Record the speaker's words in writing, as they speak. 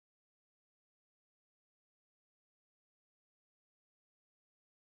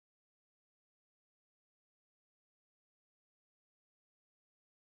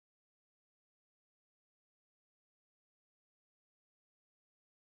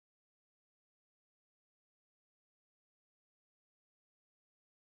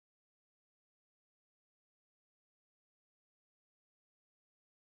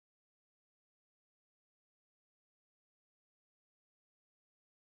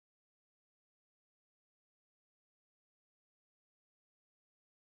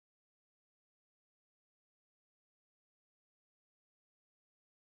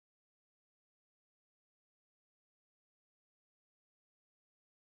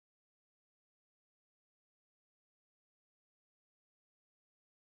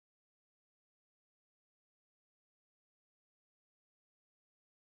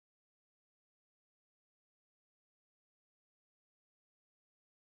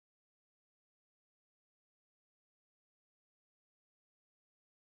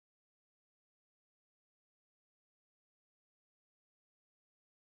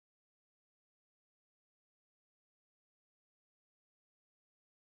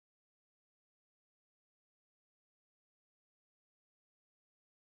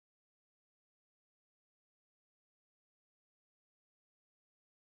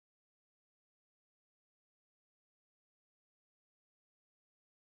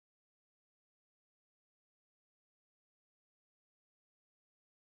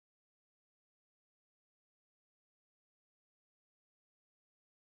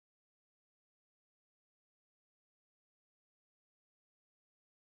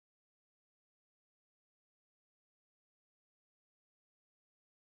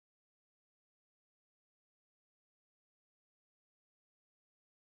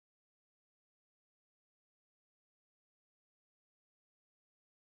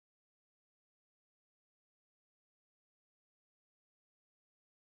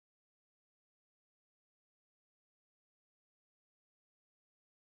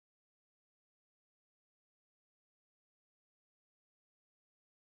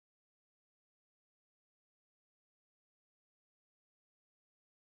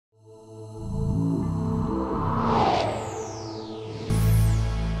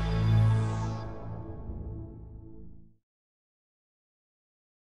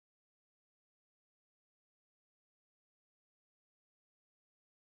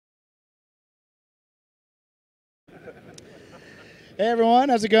Hey everyone,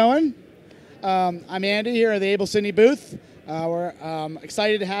 how's it going? I'm Andy here at the AbelCine booth. We're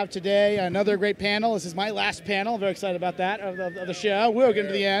excited to have today another great panel. This is my last panel. I'm very excited about that, of the show. We're getting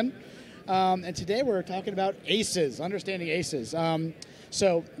to the end. And today we're talking about ACES, understanding ACES.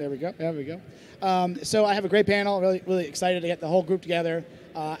 So there we go. So I have a great panel. Really excited to get the whole group together.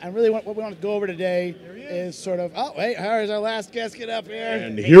 And really what we want to go over today is sort of, oh wait, here's our last guest. Get up here.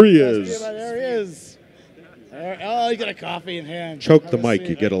 And here he is. There he is. Oh, he's got a coffee in hand. Choke the mic,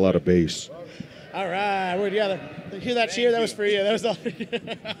 you get a lot of bass. All right, we're together. Hear that cheer? That was for you. That was all for you.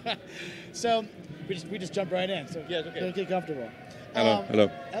 So we just jumped right in. So yeah, okay. Get comfortable.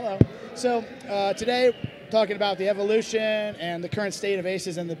 Hello. So today, talking about the evolution and the current state of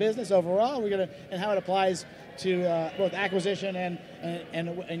ACES and the business overall, and how it applies to both acquisition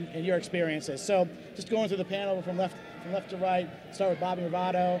and your experiences. So just going through the panel from left to right, start with Bobby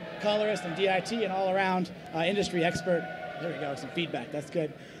Maruvada, colorist and DIT and all-around industry expert. There we go, some feedback. That's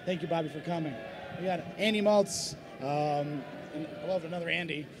good. Thank you, Bobby, for coming. We got Andy Maltz, and I love another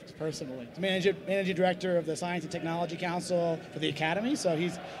Andy, personally. He's managing director of the Science and Technology Council for the Academy, so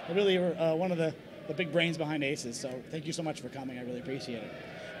he's really one of the big brains behind ACES. So thank you so much for coming. I really appreciate it.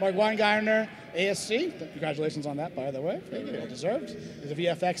 Mark Weingartner, ASC. Congratulations on that, by the way. Well deserved. He's a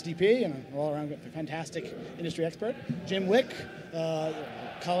VFX DP and an all-around fantastic industry expert. Jim Wick,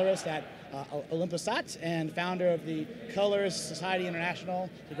 colorist at Olympusat and founder of the Colorist Society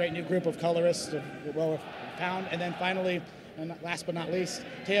International, a great new group of colorists well found. And then finally, and last but not least,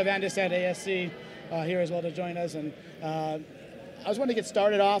 Theo at ASC here as well to join us. And I was wanting to get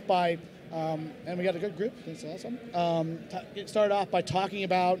started off by and we got a good group, that's awesome. Get started off by talking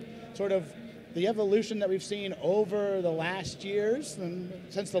about sort of the evolution that we've seen over the last years, and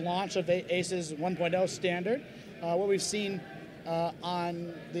since the launch of ACES 1.0 standard, what we've seen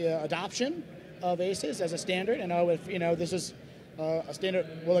on the adoption of ACES as a standard. I know if this is a standard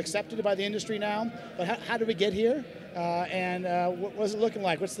well accepted by the industry now, but how did we get here? And what was it looking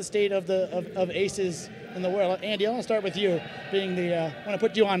like? What's the state of ACES in the world? Andy, I want to start with you, being I want to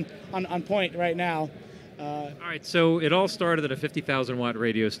put you on point right now. All right, so it all started at a 50,000 watt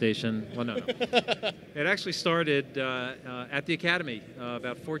radio station. Well, no. It actually started at the Academy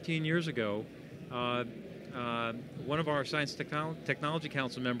about 14 years ago. One of our Science Technology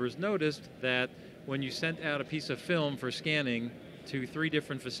Council members noticed that when you sent out a piece of film for scanning to 3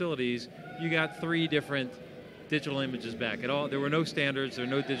 different facilities, you got 3 different digital images back. There were no standards, there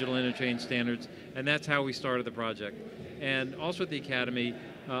were no digital interchange standards, and that's how we started the project. And also at the Academy,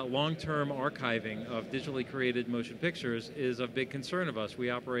 long-term archiving of digitally created motion pictures is a big concern of us. We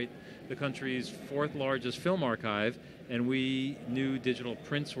operate the country's 4th largest film archive, and we knew digital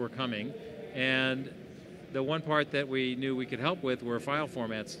prints were coming. And the one part that we knew we could help with were file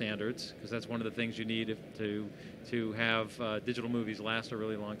format standards, because that's one of the things you need to have digital movies last a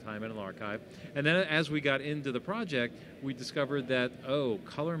really long time in an archive. And then as we got into the project, we discovered that,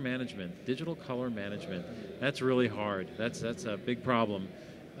 color management, digital color management, that's really hard. That's a big problem.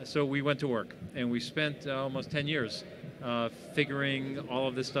 So we went to work, and we spent almost 10 years figuring all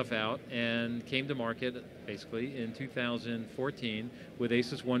of this stuff out, and came to market basically in 2014 with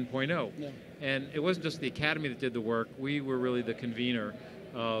ACES 1.0. Yeah. And it wasn't just the Academy that did the work. We were really the convener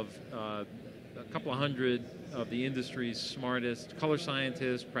of a couple of hundred of the industry's smartest color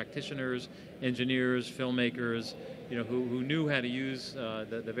scientists, practitioners, engineers, filmmakers, who knew how to use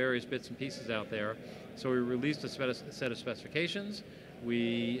the various bits and pieces out there. So we released a set of specifications.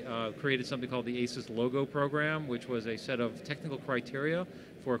 We created something called the ACES logo program, which was a set of technical criteria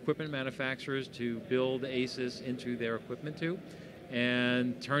for equipment manufacturers to build ACES into their equipment to,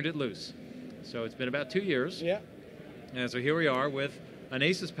 and turned it loose. So it's been about 2 years. Yeah. And so here we are with an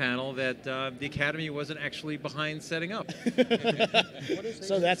ACES panel that the Academy wasn't actually behind setting up.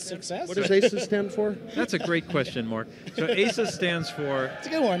 So that's success? What does ACES stand for? That's a great question, Mark. So ACES stands for it's a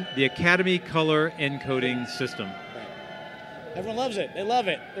good one. The Academy Color Encoding System. Everyone loves it. They love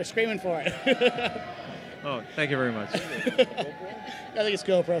it. They're screaming for it. Oh, thank you very much. I think it's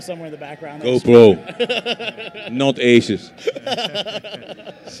GoPro somewhere in the background. GoPro, not ACES.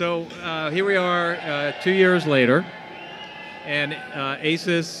 So here we are 2 years later, and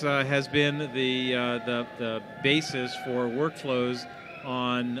ACES has been the basis for workflows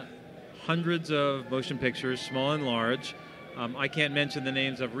on hundreds of motion pictures, small and large. I can't mention the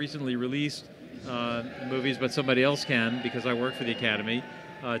names of recently released movies, but somebody else can, because I work for the Academy.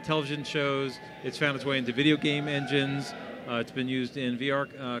 Television shows, it's found its way into video game engines, it's been used in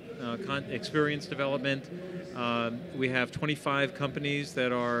VR experience development. We have 25 companies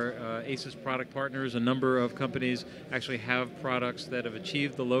that are ACES product partners. A number of companies actually have products that have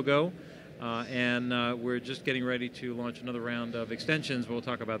achieved the logo. and we're just getting ready to launch another round of extensions. We'll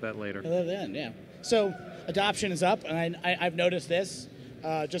talk about that later. I love that, yeah. So adoption is up, and I've noticed this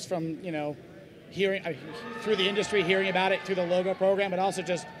just from, hearing through the industry, hearing about it through the logo program, but also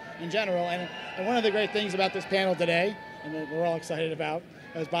just in general. And one of the great things about this panel today, and that we're all excited about,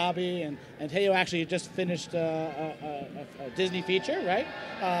 as Bobby and Theo actually just finished a Disney feature, right?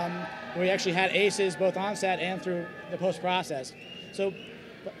 Where we actually had ACES both on set and through the post-process. So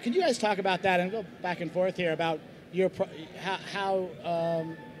can you guys talk about that and go back and forth here about how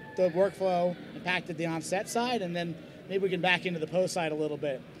the workflow impacted the on-set side, and then maybe we can back into the post side a little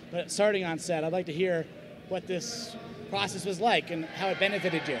bit. But starting on set, I'd like to hear what this process was like and how it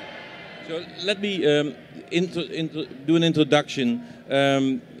benefited you. So let me do an introduction.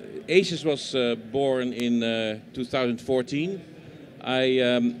 ACES was born in 2014.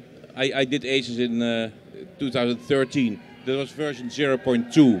 I did ACES in 2013. That was version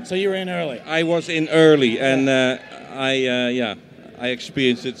 0.2. So you were in early. I was in early, and I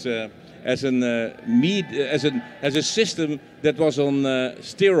experienced it as a system that was on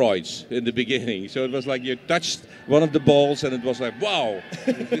steroids in the beginning. So it was like you touched one of the balls, and it was like, wow,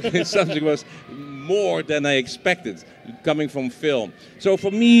 something was more than I expected coming from film. So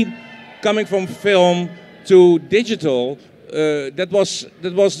for me, coming from film to digital, that was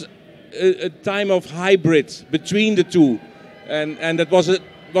a time of hybrid between the two, and that was the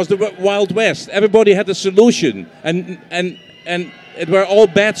Wild West. Everybody had a solution, and it were all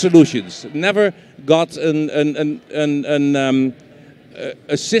bad solutions. Never got a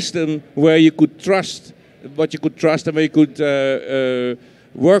system where you could trust what you could trust and where you could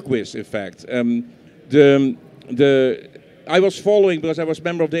work with. In fact, I was following, because I was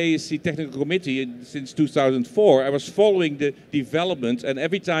member of the ASC Technical Committee since 2004. I was following the development, and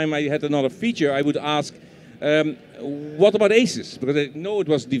every time I had another feature, I would ask, "What about ACES?" Because I know it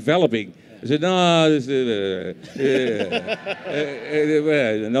was developing. I said, "No,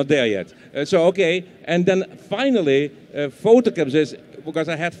 not there yet." So okay, and then finally, Photocam says, because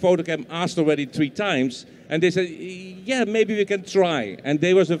I had Photocam asked already 3 times, and they said, "Yeah, maybe we can try." And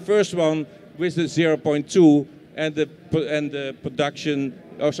they was the first one with the 0.2. And the production,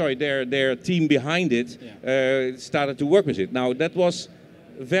 their team behind it started to work with it. Now that was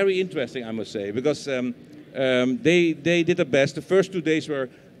very interesting, I must say, because they did their best. The first 2 days were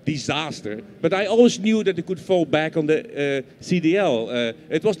disaster, but I always knew that they could fall back on the CDL.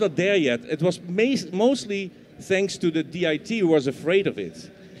 It was not there yet. It was mostly thanks to the DIT, who was afraid of it,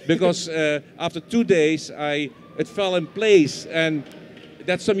 because after 2 days it fell in place, and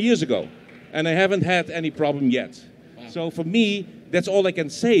that's some years ago. And I haven't had any problem yet. Wow. So for me, that's all I can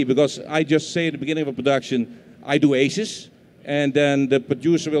say, because I just say at the beginning of a production, I do ACES, and then the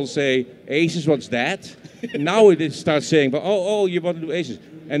producer will say, "ACES, what's that?" Now it starts saying, "Oh, you want to do ACES?"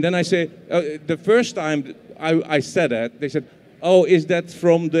 And then I say, the first time I said that, they said, "Oh, is that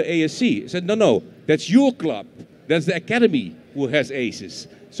from the ASC?" I said, No, that's your club. That's the Academy who has ACES.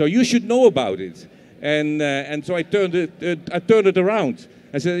 So you should know about it. And so I turned it around.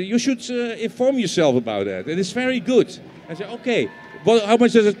 I said, "You should inform yourself about that. It is very good." I said, "Okay, well, how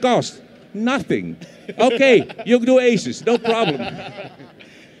much does it cost?" "Nothing." "Okay, you can do ACES, no problem."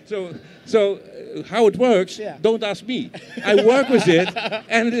 So how it works, don't ask me. I work with it,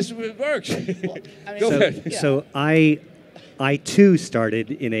 and it works. Well, Go ahead. So I too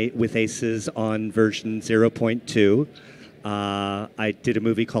started with ACES on version 0.2. I did a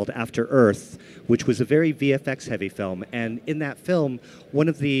movie called After Earth, which was a very VFX-heavy film. And in that film, one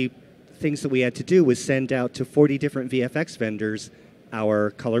of the things that we had to do was send out to 40 different VFX vendors our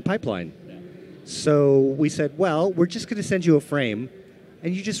color pipeline. So we said, well, we're just going to send you a frame,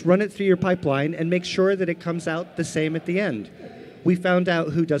 and you just run it through your pipeline and make sure that it comes out the same at the end. We found out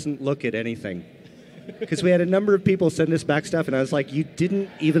who doesn't look at anything. Because we had a number of people send us back stuff, and I was like, you didn't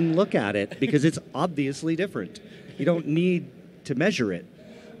even look at it, because it's obviously different. You don't need to measure it.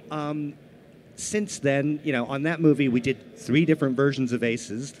 Since then, on that movie, we did 3 different versions of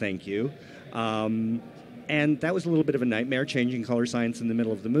ACES, thank you. And that was a little bit of a nightmare, changing color science in the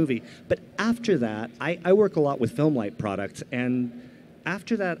middle of the movie. But after that, I work a lot with Filmlight products, and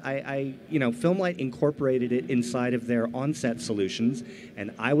after that, Filmlight incorporated it inside of their on-set solutions,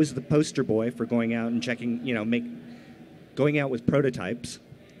 and I was the poster boy for going out and checking, going out with prototypes.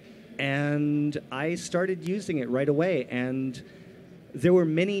 And I started using it right away, and there were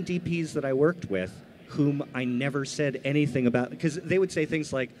many DPs that I worked with whom I never said anything about, because they would say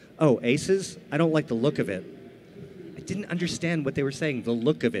things like, "Oh, ACES, I don't like the look of it." I didn't understand what they were saying, the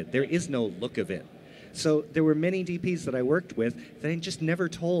look of it. There is no look of it. So there were many DPs that I worked with that I just never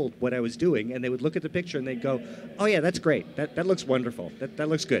told what I was doing, and they would look at the picture and they'd go, "Oh yeah, that's great. That looks wonderful. That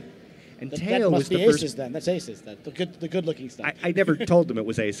looks good." And Theo that was must be the first. ACES then. That's ACES. The good looking stuff. I never told them it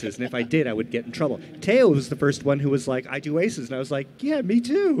was ACES, and if I did, I would get in trouble. Theo was the first one who was like, I do ACES, and I was like, yeah, me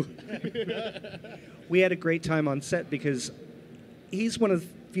too. We had a great time on set because he's one of the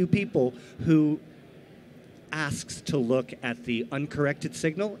few people who asks to look at the uncorrected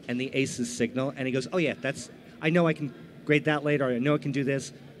signal and the ACES signal, and he goes, oh yeah, I know I can grade that later, I know I can do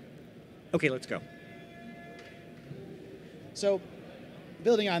this. Okay, let's go. So,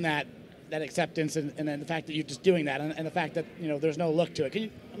 building on that acceptance and then the fact that you're just doing that and the fact that there's no look to it. Can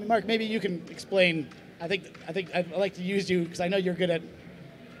you, Mark, maybe you can explain? I think I'd like to use you because I know you're good at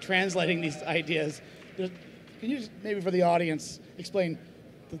translating these ideas. Can you just, maybe for the audience, explain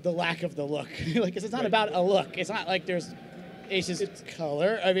the lack of the look? Like, 'cause it's not about a look. It's not like there's ACES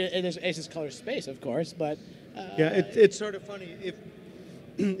color. I mean, there's ACES color space, of course, but yeah, it's sort of funny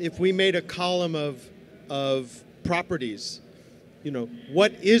if we made a column of properties.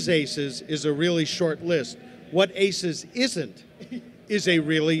 What is ACES is a really short list. What ACES isn't is a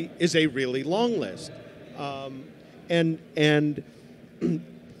really long list. And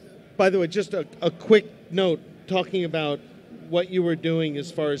by the way, just a quick note talking about what you were doing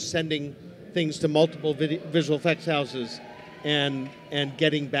as far as sending things to multiple visual effects houses and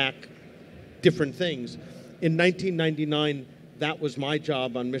getting back different things. In 1999, that was my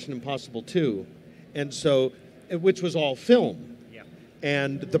job on Mission Impossible 2, and so which was all film.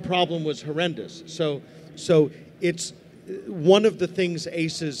 And the problem was horrendous. So it's one of the things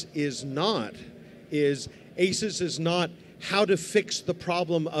ACES is not how to fix the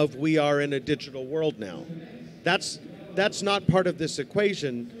problem of we are in a digital world now. That's not part of this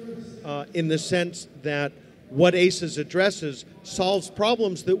equation in the sense that what ACES addresses solves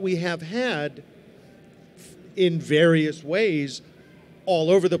problems that we have had in various ways all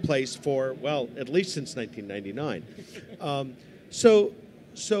over the place for, well, at least since 1999.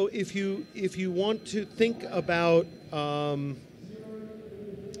 So if you want to think about, I'm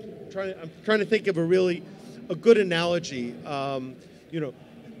trying to think of a good analogy.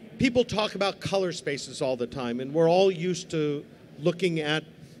 People talk about color spaces all the time, and we're all used to looking at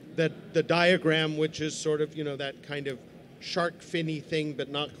the diagram, which is sort of that kind of shark finny thing, but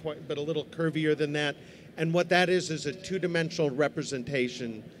not quite, but a little curvier than that. And what that is a two-dimensional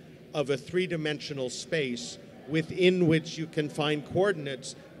representation of a three-dimensional space within which you can find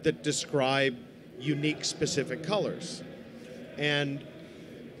coordinates that describe unique specific colors. And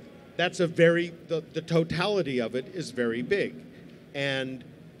that's the totality of it is very big. And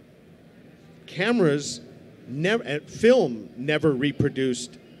film never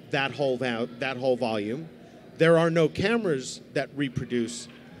reproduced that whole volume. There are no cameras that reproduce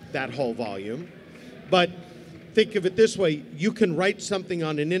that whole volume. But think of it this way, you can write something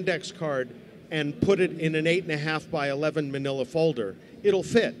on an index card and put it in an 8.5 by 11 manila folder. It'll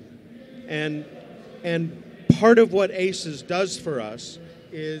fit. And part of what ACES does for us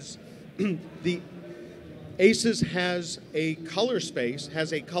is the ACES has a color space,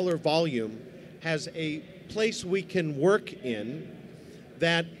 has a color volume, has a place we can work in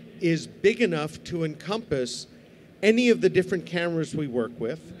that is big enough to encompass any of the different cameras we work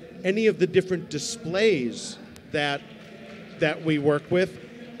with, any of the different displays that we work with,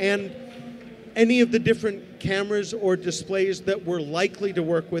 and any of the different cameras or displays that we're likely to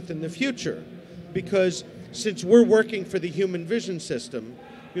work with in the future. Because since we're working for the human vision system,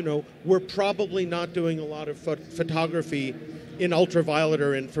 we're probably not doing a lot of photography in ultraviolet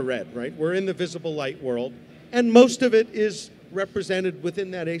or infrared, right? We're in the visible light world, and most of it is represented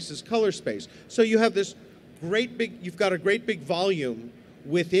within that ACES color space. So you have this you've got a great big volume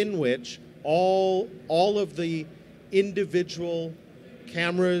within which all of the individual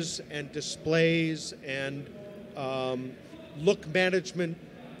cameras and displays and look management,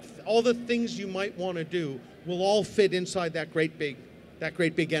 all the things you might want to do will all fit inside that great big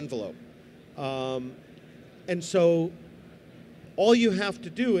envelope. And so all you have to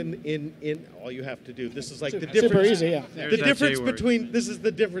do this is like the difference. Super easy, yeah. This is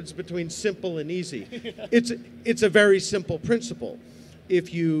the difference between simple and easy. It's a very simple principle.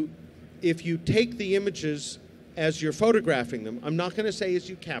 If you take the images as you're photographing them, I'm not going to say as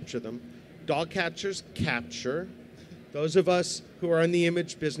you capture them. Dog catchers capture. Those of us who are in the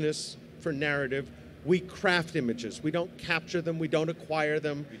image business for narrative, we craft images. We don't capture them. We don't acquire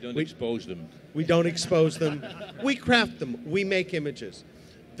them. We don't expose them. We don't expose them. We craft them. We make images.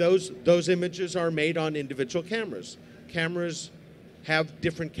 Those images are made on individual cameras. Cameras have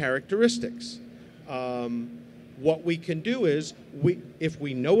different characteristics. What we can do is, if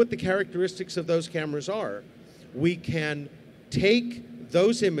we know what the characteristics of those cameras are, we can take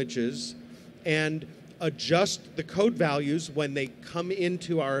those images and adjust the code values when they come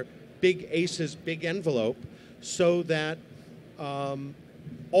into our big ACES, big envelope, so that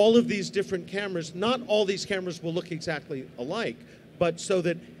all of these different cameras, not all these cameras will look exactly alike, but so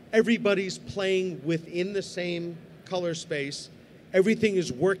that everybody's playing within the same color space, everything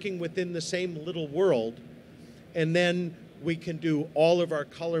is working within the same little world, and then we can do all of our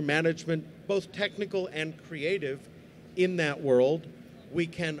color management, both technical and creative, in that world. We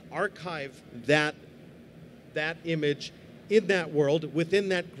can archive that image in that world within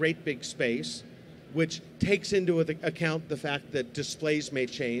that great big space, which takes into account the fact that displays may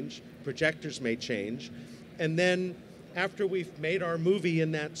change, projectors may change, and then after we've made our movie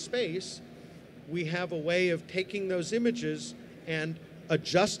in that space, we have a way of taking those images and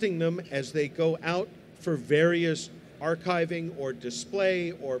adjusting them as they go out for various archiving or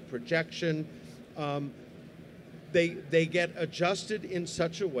display or projection. They get adjusted in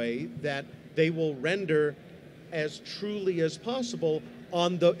such a way that they will render as truly as possible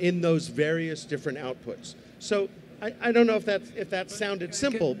in those various different outputs. So I don't know if that sounded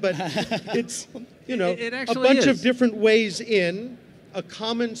simple, but it's a bunch of different ways in a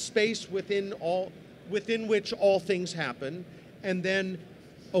common space within which all things happen, and then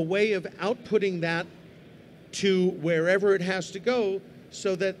a way of outputting that to wherever it has to go,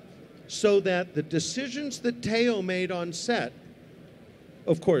 so that the decisions that Theo made on set,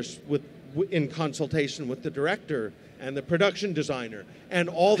 of course, in consultation with the director and the production designer and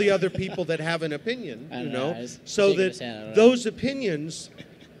all the other people that have an opinion, so that those opinions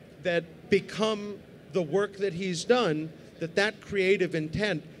that become the work that he's done, that creative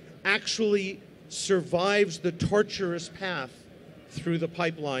intent actually survives the torturous path through the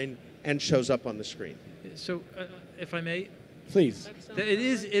pipeline and shows up on the screen. So, if I may, please. It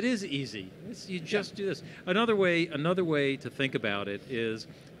is easy. You just do this. Another way to think about it is,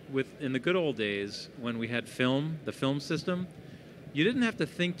 in the good old days when we had the film system, you didn't have to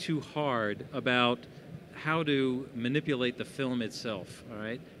think too hard about how to manipulate the film itself. All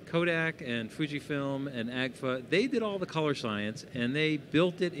right, Kodak and Fujifilm and Agfa, they did all the color science and they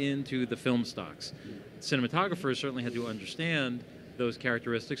built it into the film stocks. Cinematographers certainly had to understand those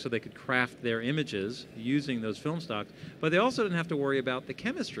characteristics so they could craft their images using those film stocks, but they also didn't have to worry about the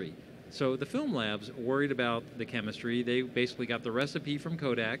chemistry. So the film labs worried about the chemistry. They basically got the recipe from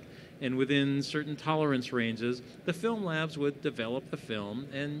Kodak, and within certain tolerance ranges, the film labs would develop the film,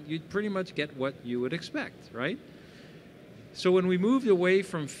 and you'd pretty much get what you would expect, right? So when we moved away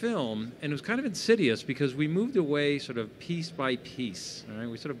from film, and it was kind of insidious because we moved away sort of piece by piece, all right?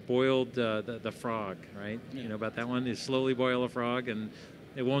 We sort of boiled the frog, right? Yeah. You know about that one? You slowly boil a frog, and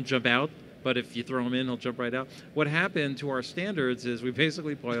it won't jump out. But if you throw them in, he'll jump right out. What happened to our standards is we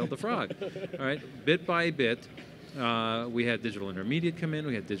basically boiled the frog. All right, bit by bit, we had digital intermediate come in,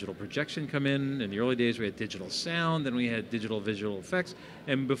 we had digital projection come in. In the early days, we had digital sound, then we had digital visual effects.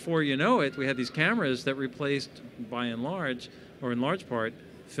 And before you know it, we had these cameras that replaced, by and large, or in large part,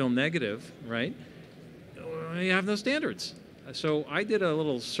 film negative, right? You have no standards. So I did a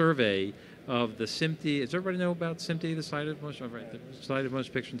little survey of the SMPTE. Does everybody know about SMPTE, the Society of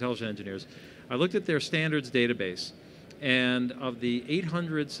Motion Picture and Television Engineers? I looked at their standards database, and of the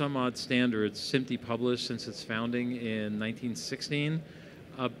 800 some odd standards SMPTE published since its founding in 1916,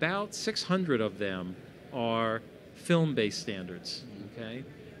 about 600 of them are film-based standards, okay?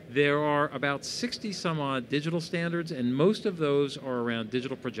 There are about 60 some odd digital standards, and most of those are around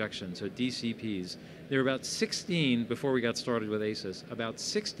digital projection, so DCPs. There are about 16, before we got started with ACES, about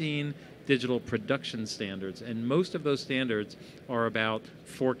 16 digital production standards, and most of those standards are about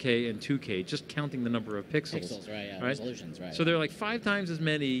 4K and 2K, just counting the number of pixels. Pixels, right, yeah, right? Resolutions, right. So there are like 5 times as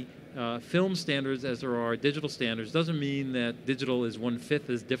many film standards as there are digital standards. Doesn't mean that digital is 1/5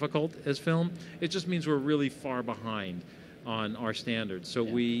 as difficult as film. It just means we're really far behind on our standards. So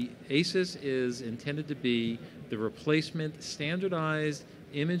ACES is intended to be the replacement standardized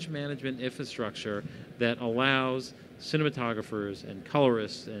image management infrastructure that allows cinematographers and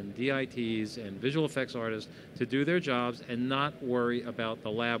colorists and DITs and visual effects artists to do their jobs and not worry about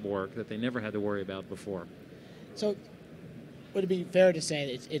the lab work that they never had to worry about before. So would it be fair to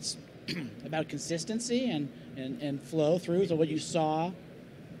say that it's about consistency and flow through? So what you saw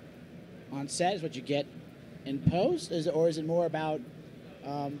on set is what you get in post, or is it more about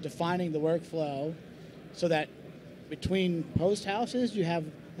defining the workflow so that between post houses you have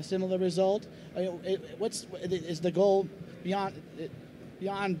a similar result? I mean, is the goal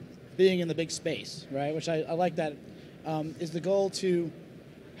beyond being in the big space, right? Which I like that. Is the goal to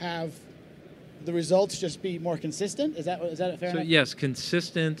have the results just be more consistent? Is that a fair enough? Yes,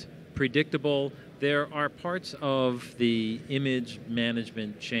 consistent, predictable. There are parts of the image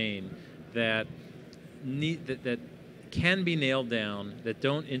management chain that can be nailed down, that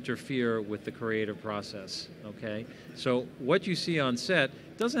don't interfere with the creative process, okay? So what you see on set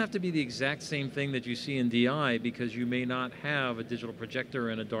doesn't have to be the exact same thing that you see in DI, because you may not have a digital projector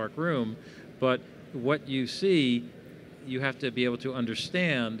in a dark room, but what you see, you have to be able to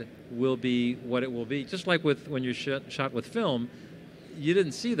understand will be what it will be. Just like with when you shot with film, you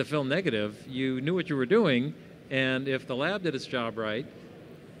didn't see the film negative, you knew what you were doing, and if the lab did its job right,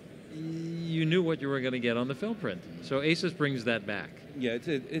 you knew what you were going to get on the film print. So ACES brings that back. Yeah,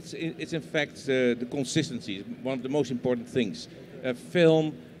 it's in fact the consistency, one of the most important things.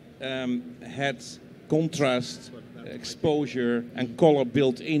 Film had contrast, exposure, and color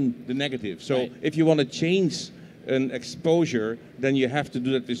built in the negative. So if you want to change an exposure, then you have to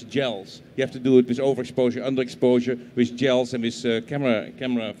do that with gels. You have to do it with overexposure, underexposure, with gels, and with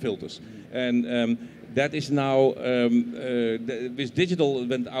camera filters. And that is now with digital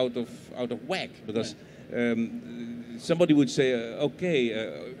went out of whack, because somebody would say, okay,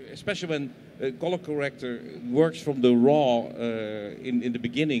 especially when a color corrector works from the raw in the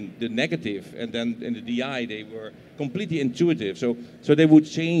beginning, the negative, and then in the DI they were completely intuitive. So they would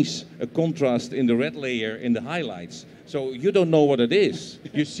change a contrast in the red layer in the highlights. So you don't know what it is.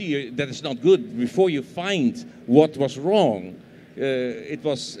 You see that it's not good before you find what was wrong. It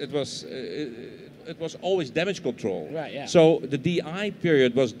was always damage control. Right, yeah. So the DI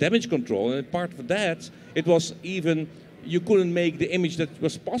period was damage control, and apart from that, it was even, you couldn't make the image that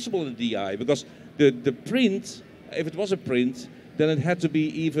was possible in the DI, because the print, if it was a print, then it had to be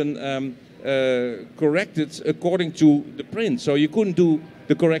even corrected according to the print. So you couldn't do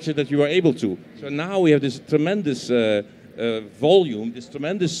the correction that you were able to. So now we have this tremendous volume, this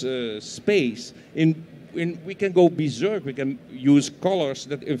tremendous space in we can go berserk. We can use colors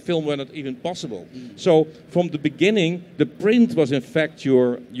that in film were not even possible. So from the beginning, the print was in fact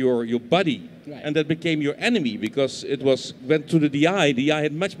your buddy, and that became your enemy, because it went to the DI. DI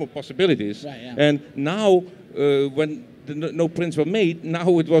had much more possibilities, and now when no prints were made,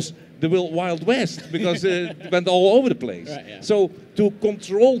 now it was the Wild West, because it went all over the place. So to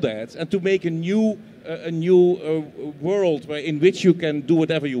control that and to make a new world in which you can do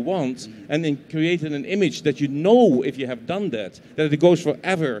whatever you want, and then create an image that you know, if you have done that it goes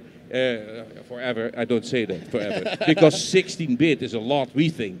forever. Forever, I don't say that forever, because 16-bit is a lot, we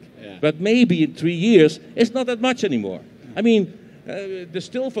think. But maybe in 3 years, it's not that much anymore. I mean, the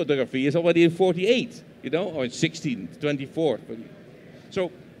still photography is already in 48, or in 16, 24.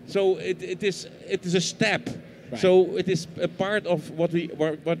 So it is a step. Right. So it is a part of what we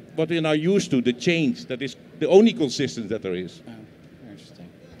are now used to, the change that is the only consistent that there is. Oh, very interesting.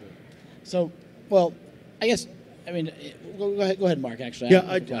 So, well, I guess, I mean, go ahead, Mark. Actually,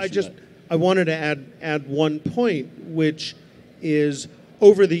 yeah, I wanted to add one point, which is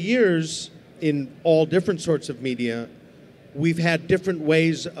over the years in all different sorts of media, we've had different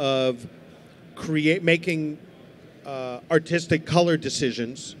ways of making artistic color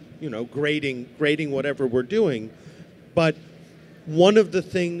decisions. Grading whatever we're doing. But one of the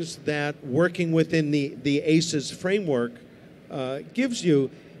things that working within the ACES framework gives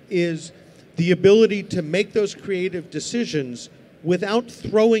you is the ability to make those creative decisions without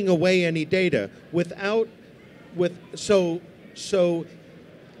throwing away any data. So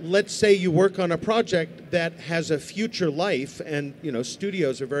let's say you work on a project that has a future life, and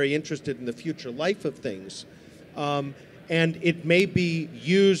studios are very interested in the future life of things. And it may be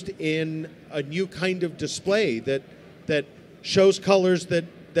used in a new kind of display that shows colors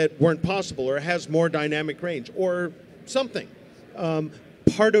that weren't possible, or has more dynamic range, or something.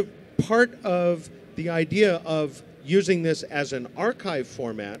 Part of the idea of using this as an archive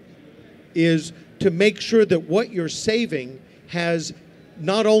format is to make sure that what you're saving has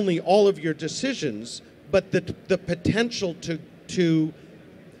not only all of your decisions, but the potential to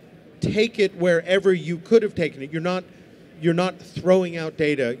take it wherever you could have taken it. You're not throwing out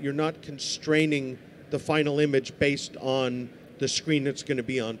data. You're not constraining the final image based on the screen it's going to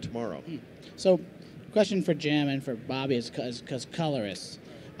be on tomorrow. So, question for Jim and for Bobby as colorists.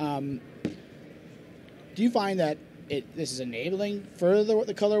 Do you find that this is enabling further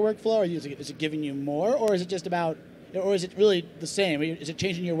the color workflow, or is it giving you more, or is it just about, or is it really the same? Is it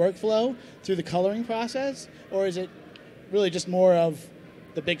changing your workflow through the coloring process, or is it really just more of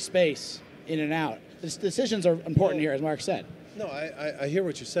the big space in and out? The decisions are important here, as Mark said. No, I hear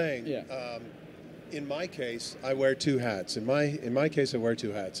what you're saying. Yeah. In my case, I wear two hats. In my case, I wear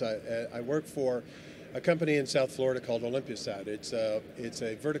two hats. I work for a company in South Florida called Olympusat. It's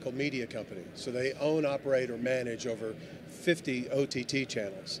a vertical media company. So they own, operate, or manage over 50 OTT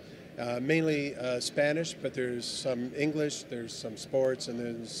channels. Mainly Spanish, but there's some English, there's some sports, and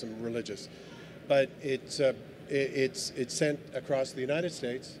there's some religious. But it's it's sent across the United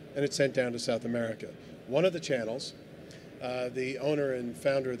States, and it's sent down to South America. One of the channels, the owner and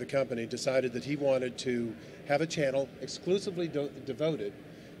founder of the company decided that he wanted to have a channel exclusively devoted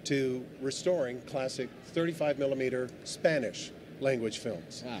to restoring classic 35mm Spanish language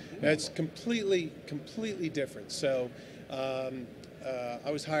films. Wow. It's completely different. So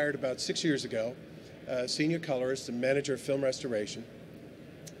I was hired about 6 years ago, senior colorist and manager of film restoration,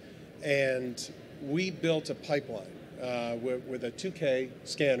 and we built a pipeline with a 2K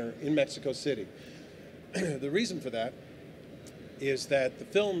scanner in Mexico City. The reason for that is that the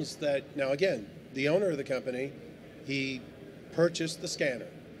films that, now again, the owner of the company, he purchased the scanner,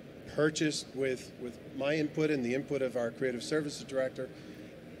 purchased with my input and the input of our creative services director.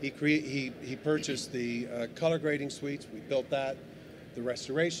 He purchased the color grading suites, we built that, the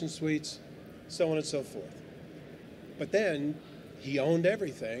restoration suites, so on and so forth. But then he owned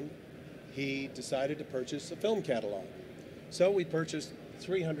everything. He decided to purchase a film catalog. So we purchased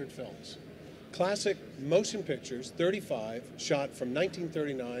 300 films. Classic motion pictures, 35, shot from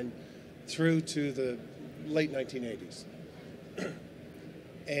 1939 through to the late 1980s.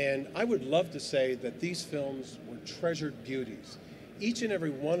 And I would love to say that these films were treasured beauties. Each and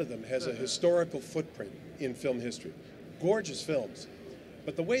every one of them has a historical footprint in film history. Gorgeous films.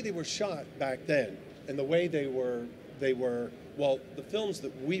 But the way they were shot back then, and the way they were, well, the films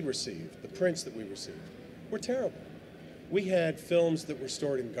that we received, the prints that we received, were terrible. We had films that were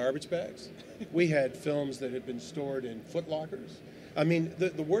stored in garbage bags. We had films that had been stored in footlockers. I mean,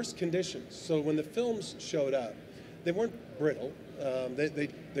 the worst conditions. So when the films showed up, they weren't brittle,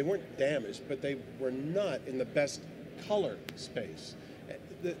 they weren't damaged, but they were not in the best color space.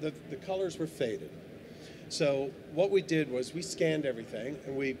 The colors were faded. So what we did was we scanned everything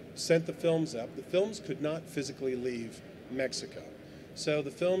and we sent the films up. The films could not physically leave Mexico. So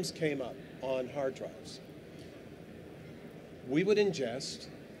the films came up on hard drives. We would ingest,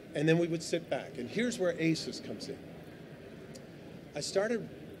 and then we would sit back. And here's where ACES comes in. I started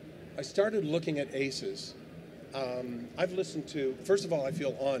looking at ACES. I've listened to, first of all, I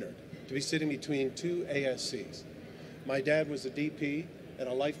feel honored to be sitting between two ASCs. My dad was a DP and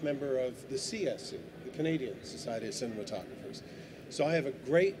a life member of the CSC, the Canadian Society of Cinematographers. So I have a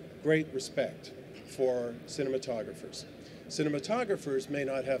great respect for cinematographers. Cinematographers may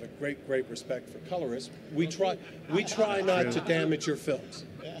not have a great respect for colorists. We try not to damage your films.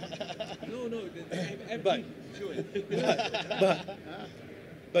 No,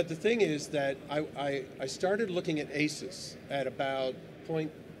 but the thing is that I started looking at ACES at about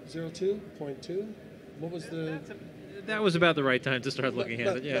 0.02, 0.2. What was the? That was about the right time to start looking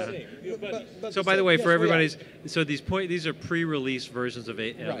at it. Yeah. So by the way, for everybody's, so these are pre-release versions of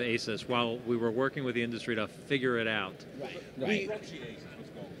ACES while we were working with the industry to figure it out. Right.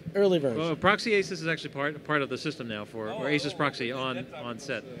 Early version. Well, Proxy ACES is actually part of the system now or ACES Proxy on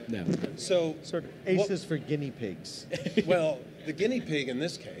set. No. So sort of ACES for guinea pigs. Well, the guinea pig in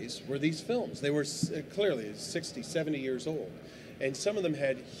this case were these films. They were clearly 60, 70 years old. And some of them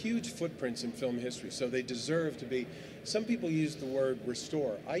had huge footprints in film history, so they deserve to be. Some people use the word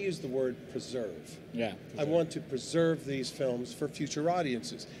restore. I use the word preserve. Yeah. I want to preserve these films for future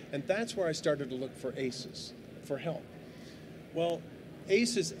audiences. And that's where I started to look for ACES, for help. Well,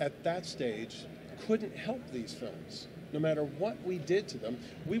 ACES at that stage couldn't help these films. No matter what we did to them,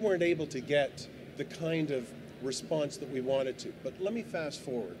 we weren't able to get the kind of response that we wanted to. But let me fast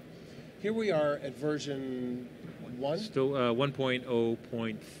forward. Here we are at version 1? Still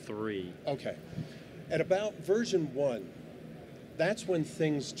 1.0.3. Okay. At about version 1, that's when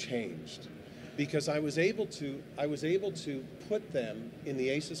things changed, because I was able to put them in the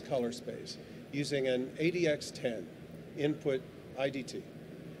ACES color space using an ADX10 input IDT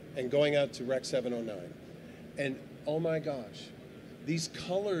and going out to Rec 709. And oh my gosh, these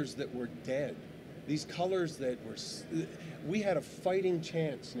colors that were dead, these colors that were, we had a fighting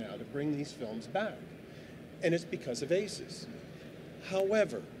chance now to bring these films back. And it's because of ACES.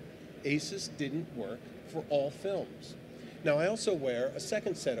 However, ACES didn't work for all films. Now, I also wear a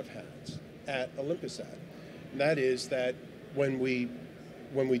second set of hats at Olympusat. And that is that when we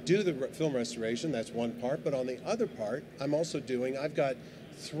do the film restoration, that's one part, but on the other part, I've got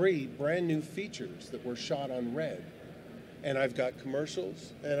 3 brand new features that were shot on red. And I've got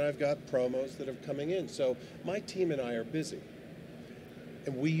commercials, and I've got promos that are coming in. So my team and I are busy.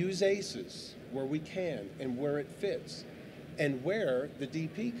 And we use ACES where we can and where it fits. And where the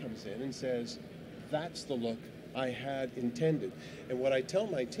DP comes in and says, that's the look I had intended. And what I tell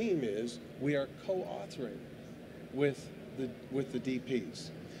my team is, we are co-authoring with the DPs.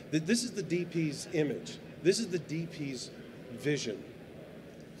 This is the DP's image. This is the DP's vision.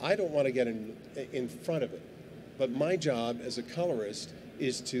 I don't want to get in front of it. But my job as a colorist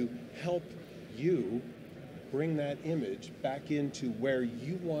is to help you bring that image back into where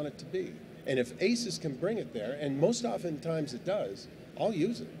you want it to be. And if ACES can bring it there, and most oftentimes it does, I'll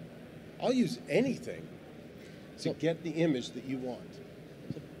use it. I'll use anything to get the image that you want.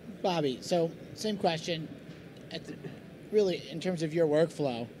 Bobby, so same question. Really, in terms of your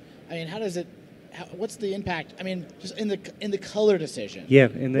workflow, I mean, how does it? What's the impact? I mean, just in the color decision. Yeah,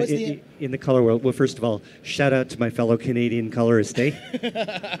 in the color world. Well, first of all, shout out to my fellow Canadian colorist, eh?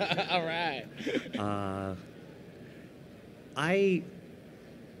 All right.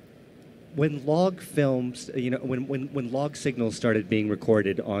 When log films, when log signals started being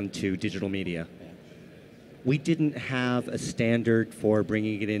recorded onto digital media, we didn't have a standard for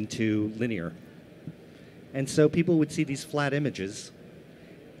bringing it into linear. And so people would see these flat images,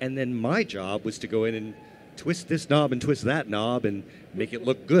 and then my job was to go in and twist this knob and twist that knob and make it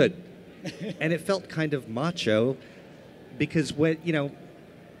look good. And it felt kind of macho because with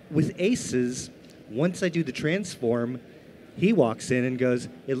ACES, once I do the transform, he walks in and goes,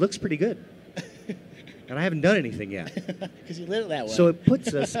 "It looks pretty good." And I haven't done anything yet. Because you lit it that way. So it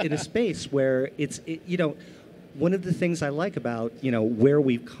puts us in a space where one of the things I like about, where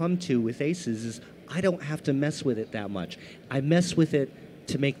we've come to with ACES is I don't have to mess with it that much. I mess with it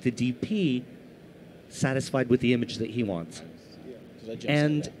to make the DP satisfied with the image that he wants.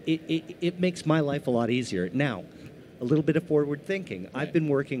 And it makes my life a lot easier. Now, a little bit of forward thinking. Right. I've been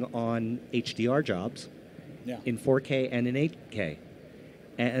working on HDR jobs in 4K and in 8K.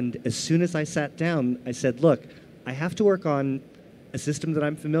 And as soon as I sat down, I said, look, I have to work on a system that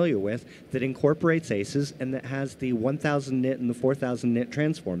I'm familiar with that incorporates ACES and that has the 1000 nit and the 4000 nit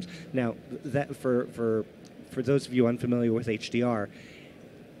transforms. Now, that for those of you unfamiliar with HDR,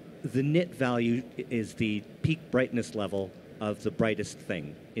 the nit value is the peak brightness level of the brightest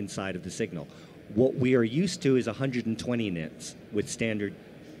thing inside of the signal. What we are used to is 120 nits with standard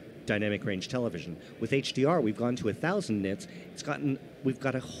dynamic range television. With HDR, we've gone to 1000 nits. We've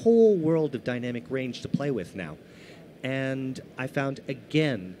got a whole world of dynamic range to play with now. And I found,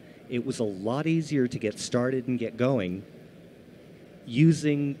 again, it was a lot easier to get started and get going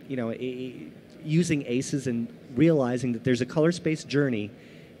using ACES and realizing that there's a color space journey,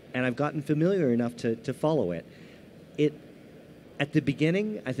 and I've gotten familiar enough to follow it. At the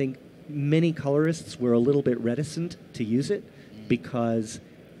beginning, I think many colorists were a little bit reticent to use it because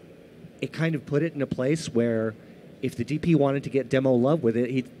it kind of put it in a place where if the DP wanted to get demo love with it,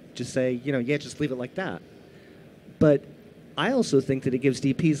 he'd just say, just leave it like that. But I also think that it gives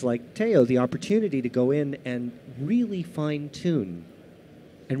DPs like Theo the opportunity to go in and really fine-tune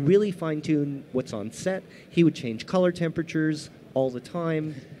what's on set. He would change color temperatures all the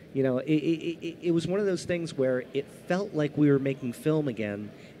time. It was one of those things where it felt like we were making film again,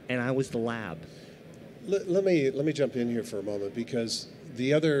 and I was the lab. Let me jump in here for a moment, because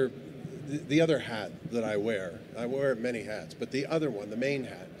the other hat that I wear many hats, but the other one, the main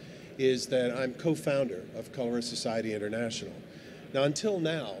hat, is that I'm co-founder of Colorist Society International. Now, until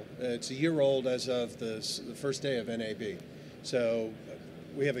now, it's a year old as of the first day of NAB. So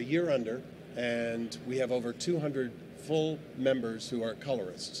we have a year under, and we have over 200 full members who are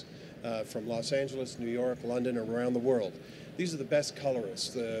colorists from Los Angeles, New York, London, and around the world. These are the best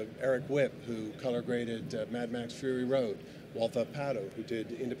colorists. Eric Whipp, who color graded Mad Max Fury Road. Walter Pato, who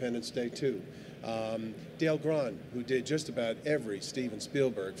did Independence Day 2. Dale Grant, who did just about every Steven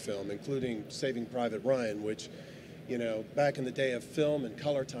Spielberg film, including Saving Private Ryan, which, back in the day of film and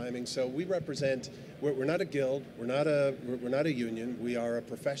color timing. So we represent, we're not a guild, we're not a union, we are a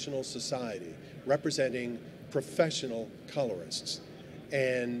professional society representing professional colorists.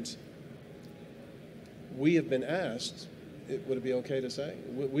 And we have been asked, would it be okay to say?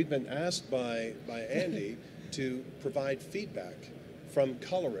 We've been asked by Andy to provide feedback from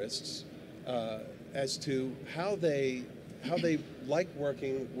colorists as to how they like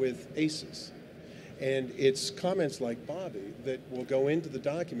working with ACES. And it's comments like Bobby that will go into the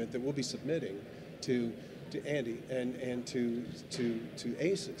document that we'll be submitting to Andy and to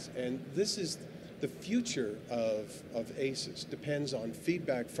ACES. And this is the future of ACES, depends on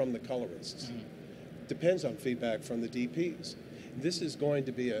feedback from the colorists, depends on feedback from the DPs. This is going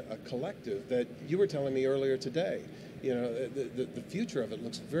to be a collective that you were telling me earlier today. The future of it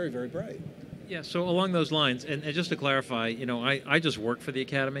looks very, very bright. Yeah, so along those lines, and just to clarify, I just work for the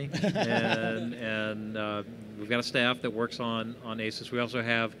Academy, and we've got a staff that works on ACES. We also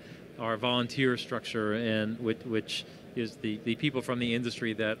have our volunteer structure, and which is the people from the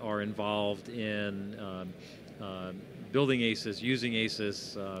industry that are involved in building ACES, using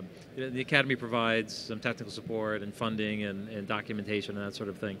ACES. The Academy provides some technical support and funding and documentation and that sort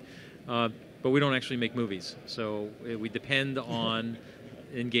of thing. But we don't actually make movies. So we depend on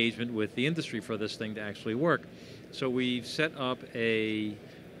engagement with the industry for this thing to actually work. So we've set up a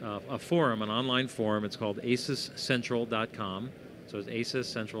forum, an online forum. It's called acescentral.com. So it's ACES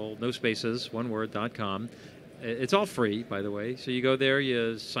Central, no spaces, one word, .com. It's all free, by the way. So you go there,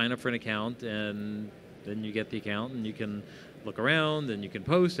 you sign up for an account, and then you get the account, and you can look around, and you can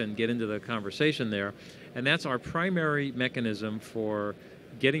post and get into the conversation there. And that's our primary mechanism for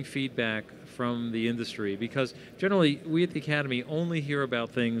getting feedback from the industry, because generally we at the Academy only hear about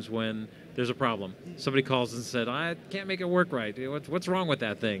things when there's a problem. Somebody calls and said, I can't make it work right. What's wrong with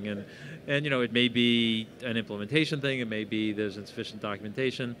that thing? And you know, it may be an implementation thing, it may be there's insufficient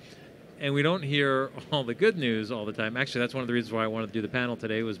documentation. And we don't hear all the good news all the time. Actually, that's one of the reasons why I wanted to do the panel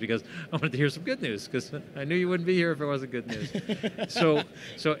today, was because I wanted to hear some good news, because I knew you wouldn't be here if it wasn't good news. So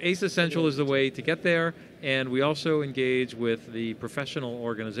ACES Central is the way to get there, and we also engage with the professional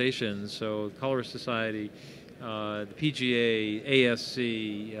organizations, so Colorist Society, the PGA,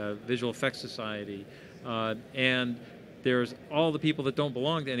 ASC, Visual Effects Society, and there's all the people that don't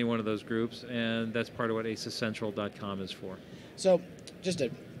belong to any one of those groups, and that's part of what acescentral.com is for. So just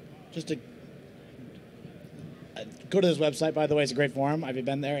to go to this website, by the way. It's a great forum. I've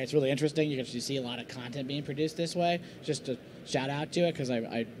been there. It's really interesting. You can actually see a lot of content being produced this way. Just to shout out to it, because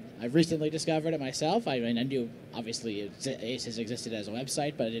I've recently discovered it myself. I mean, I knew, obviously, ACES existed as a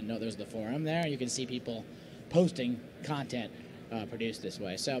website, but I didn't know there was the forum there. You can see people posting content produced this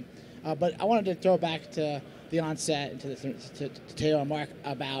way. So, but I wanted to throw it back to the onset and to Theo and Mark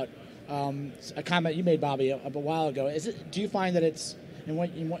about a comment you made, Bobby, a while ago. Do you find that it's, and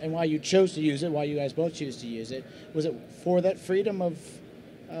why you chose to use it, why you guys both choose to use it, was it for that freedom of,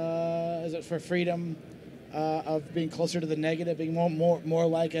 is it for freedom of being closer to the negative, being more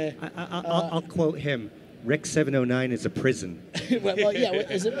like a... I'll quote him. Rec 709 is a prison. well, yeah,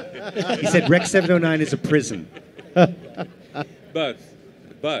 is it? He said Rec 709 is a prison. But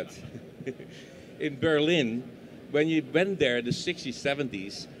in Berlin, when you went there in the 60s,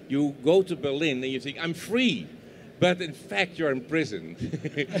 70s, you go to Berlin and you think, I'm free. But in fact, you're in prison.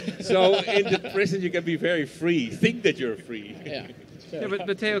 So in the prison, you can be very free. Think that you're free. Yeah. Yeah,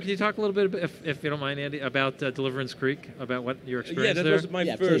 but Theo, can you talk a little bit, if you don't mind, Andy, about Deliverance Creek, about what your experience there? Yeah, that was my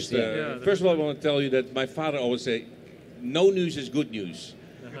first. First of all, I want to tell you that my father always said, no news is good news.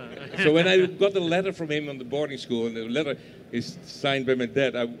 So when I got a letter from him on the boarding school, and the letter is signed by my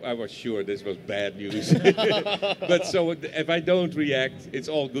dad, I was sure this was bad news. But so if I don't react, it's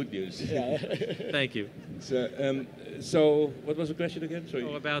all good news. Yeah. Thank you. So what was the question again? Sorry.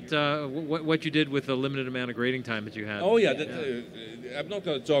 Oh, about what you did with the limited amount of grading time that you had. Oh, yeah. I'm not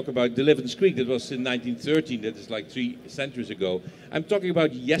going to talk about Deliverance Creek. That was in 1913. That is like 3 centuries ago. I'm talking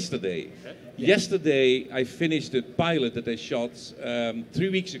about yesterday. Okay. Yesterday, I finished the pilot that I shot 3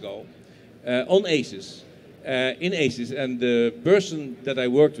 weeks ago on ACES. In ACES, and the person that I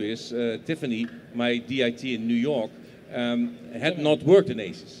worked with, Tiffany, my DIT in New York, had not worked in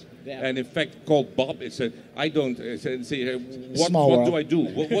ACES. Yeah. And in fact, called Bob and said, "I don't." Say, what do I do?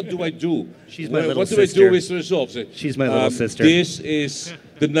 What do I do? She's my little sister. What do I do with the results? She's my little sister. This is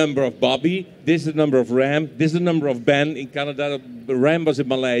the number of Bobby. This is the number of Ram. This is the number of Ben in Canada. Ram was in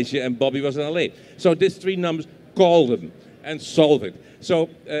Malaysia, and Bobby was in LA. So these 3 numbers, call them and solve it.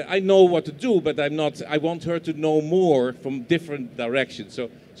 So I know what to do, but I'm not. I want her to know more from different directions. So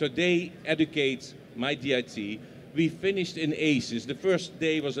they educate my DIT. We finished in ACES. The first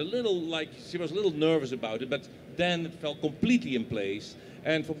day was a little she was a little nervous about it, but then it fell completely in place.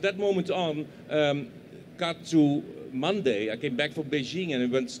 And from that moment on, got to Monday. I came back from Beijing and I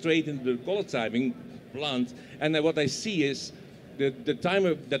went straight into the color timing plant. And what I see is the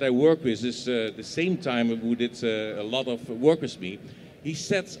timer that I work with is the same timer who did a lot of work with me. He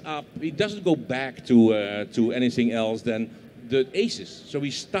sets up. He doesn't go back to anything else than the ACES. So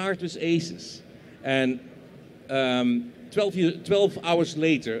we start with ACES, and 12 hours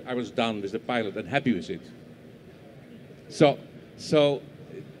later, I was done with the pilot and happy with it. So,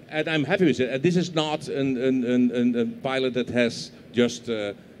 and I'm happy with it. And this is not a pilot that has just,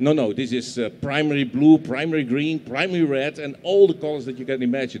 no, this is primary blue, primary green, primary red, and all the colors that you can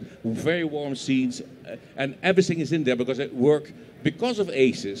imagine. Very warm scenes, and everything is in there because I work, because of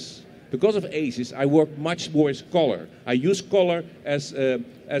ACES, I work much more with color. I use color as a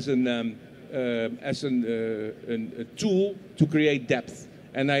tool to create depth,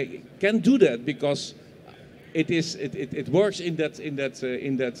 and I can do that because it works in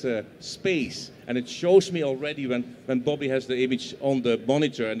that space, and it shows me already when Bobby has the image on the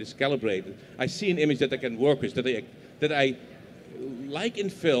monitor and it's calibrated. I see an image that I can work with, that that I, like in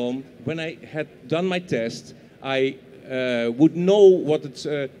film, when I had done my test, I would know what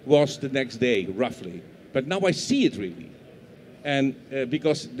it was the next day, roughly. But now I see it really. And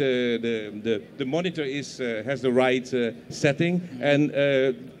because the monitor has the right setting, and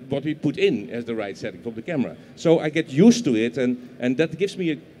what we put in has the right setting from the camera. So I get used to it, and that gives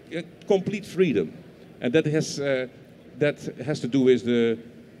me a complete freedom. And that has to do with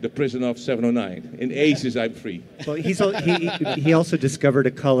the prison of 709. In ACES, I'm free. Well, he also discovered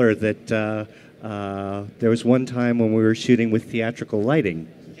a color that there was one time when we were shooting with theatrical lighting.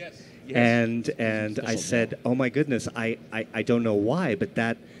 Yes. And I said, oh my goodness, I don't know why, but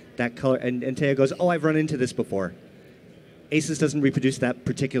that color, and Theo goes, oh, I've run into this before. ACES doesn't reproduce that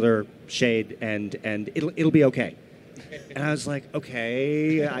particular shade, and it'll be okay. And I was like,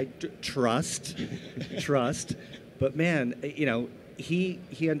 okay, I trust. But man, you know,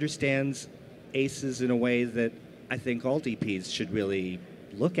 he understands ACES in a way that I think all DPs should really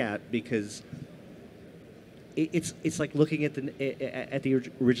look at, because it's like looking at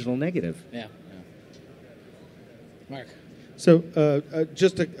the original negative. Yeah. Mark. So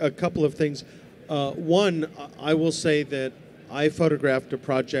just a couple of things. One, I will say that I photographed a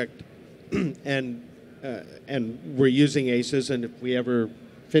project, and we're using ACES, and if we ever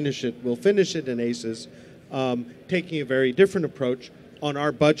finish it, we'll finish it in ACES, taking a very different approach. On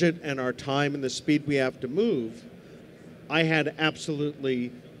our budget and our time and the speed we have to move, I had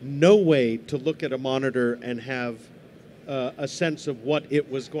absolutely no way to look at a monitor and have a sense of what it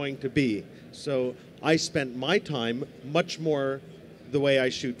was going to be. So I spent my time much more the way I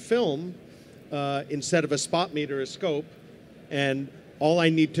shoot film, instead of a spot meter, a scope, and all I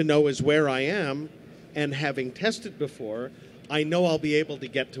need to know is where I am, and having tested before, I know I'll be able to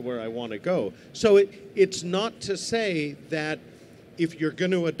get to where I want to go. So it's not to say that if you're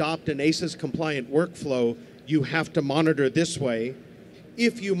going to adopt an ACES compliant workflow, you have to monitor this way.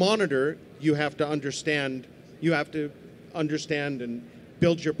 If you monitor, you have to understand and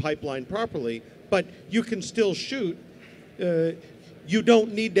build your pipeline properly, but you can still shoot. You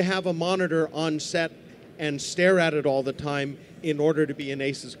don't need to have a monitor on set and stare at it all the time in order to be an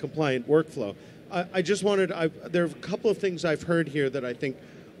ACES compliant workflow. I just wanted, there are a couple of things I've heard here that I think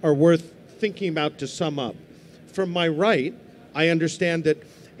are worth thinking about to sum up. From my right, I understand that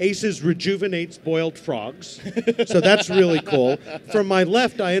ACES rejuvenates boiled frogs, so that's really cool. From my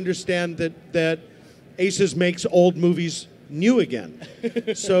left, I understand that ACES makes old movies new again.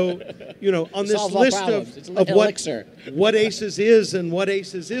 So, you know, on this list of what ACES is and what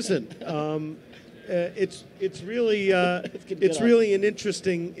ACES isn't, it's really an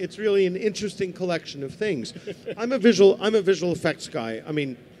interesting collection of things. I'm a visual effects guy. I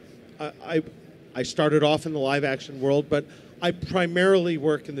mean, I started off in the live action world, but I primarily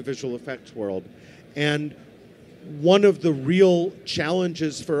work in the visual effects world. And one of the real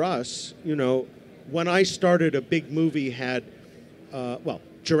challenges for us, you know, when I started, a big movie had,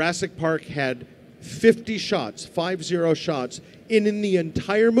 Jurassic Park had 50 shots, 50 shots, in the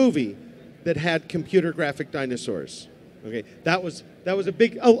entire movie that had computer graphic dinosaurs. Okay, that was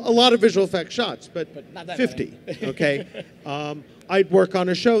a lot of visual effects shots, but not that 50. Okay, I'd work on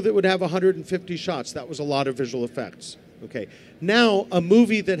a show that would have 150 shots. That was a lot of visual effects. Okay, now a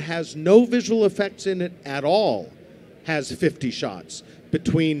movie that has no visual effects in it at all has 50 shots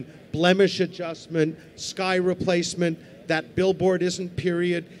between blemish adjustment, sky replacement, that billboard isn't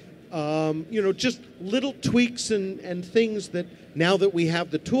period, you know, just little tweaks and things that now that we have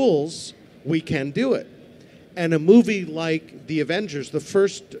the tools, we can do it. And a movie like The Avengers, the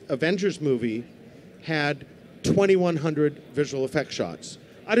first Avengers movie, had 2,100 visual effects shots.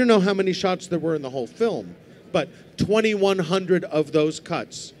 I don't know how many shots there were in the whole film, but 2,100 of those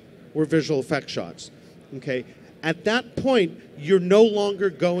cuts were visual effects shots. Okay, at that point, you're no longer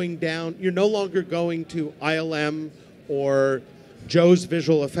going to ILM or Joe's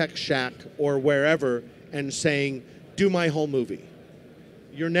Visual Effects Shack or wherever and saying, do my whole movie.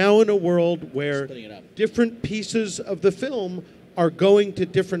 You're now in a world where different pieces of the film are going to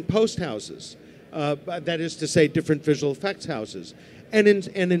different post houses. That is to say, different visual effects houses. And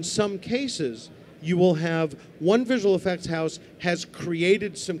in some cases, you will have one visual effects house has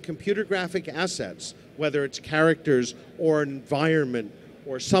created some computer graphic assets, whether it's characters or environment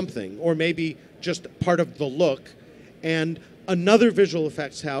or something, or maybe just part of the look, and another visual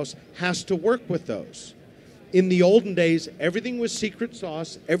effects house has to work with those. In the olden days, everything was secret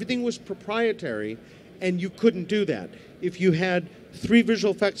sauce, everything was proprietary, and you couldn't do that. If you had 3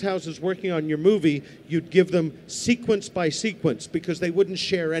 visual effects houses working on your movie, you'd give them sequence by sequence because they wouldn't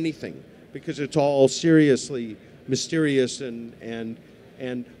share anything, because it's all seriously mysterious and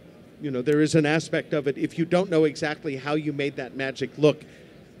there is an aspect of it. If you don't know exactly how you made that magic look,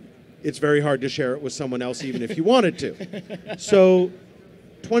 it's very hard to share it with someone else, even if you wanted to. So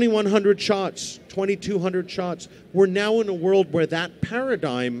 2,100 shots, 2,200 shots. We're now in a world where that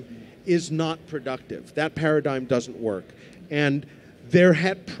paradigm is not productive. That paradigm doesn't work. And there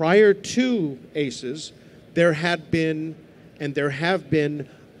had, prior to ACES, there had been, and there have been,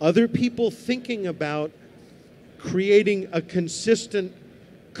 other people thinking about creating a consistent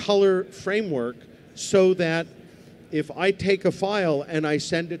color framework so that if I take a file and I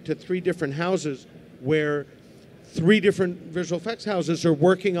send it to 3 different houses where 3 different visual effects houses are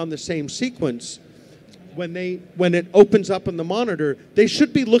working on the same sequence, when it opens up on the monitor, they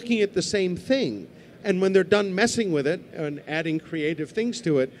should be looking at the same thing. And when they're done messing with it and adding creative things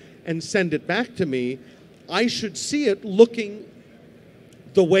to it and send it back to me, I should see it looking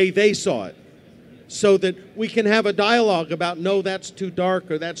the way they saw it, so that we can have a dialogue about, no, that's too dark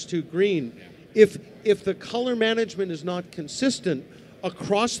or that's too green. If the color management is not consistent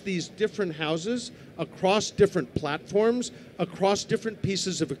across these different houses, across different platforms, across different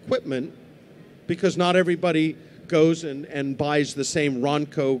pieces of equipment, because not everybody goes and buys the same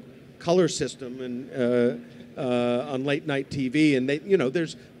Ronco color system and on late night TV, and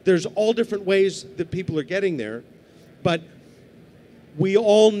there's all different ways that people are getting there, but we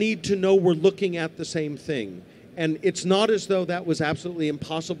all need to know we're looking at the same thing. And it's not as though that was absolutely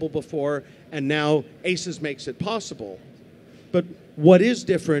impossible before, and now ACES makes it possible. But what is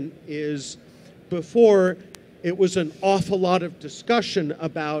different is, before, it was an awful lot of discussion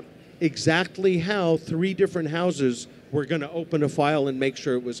about exactly how 3 different houses were going to open a file and make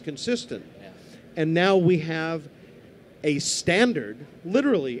sure it was consistent. Yeah. And now we have a standard,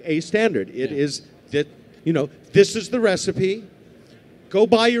 literally a standard. It is that, this is the recipe. Go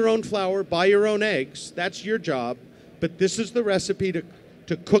buy your own flour, buy your own eggs. That's your job. But this is the recipe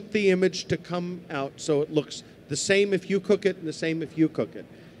to cook the image to come out so it looks the same if you cook it and the same if you cook it.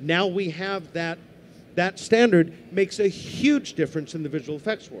 Now we have that standard. Makes a huge difference in the visual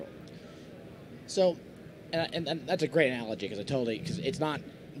effects world. So, and that's a great analogy, because it's not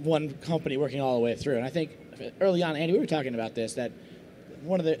one company working all the way through. And I think early on, Andy, we were talking about this, that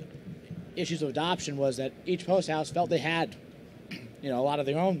one of the issues of adoption was that each post house felt they had a lot of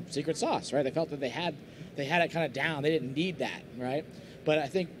their own secret sauce, right? They felt that they had it kind of down. They didn't need that, right? But I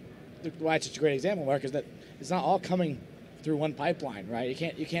think why it's such a great example, Mark, is that it's not all coming through one pipeline, right?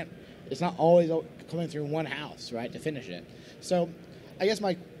 You can't. It's not always coming through one house, right, to finish it. So, I guess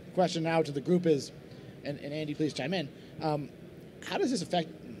my question now to the group is, and Andy, please chime in. How does this affect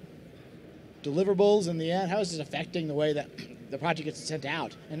deliverables in the end? How is this affecting the way that the project gets sent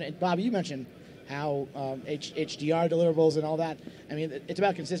out? And Bob, you mentioned how HDR deliverables and all that. I mean, it's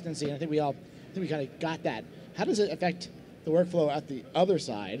about consistency, and I think we kind of got that. How does it affect the workflow at the other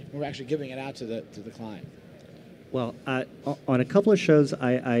side when we're actually giving it out to the client? Well, on a couple of shows,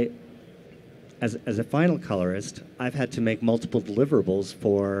 I as a final colorist, I've had to make multiple deliverables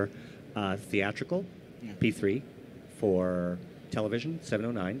for theatrical, P3, for television,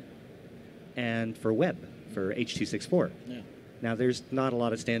 709, and for web, for H.264. Yeah. Now, there's not a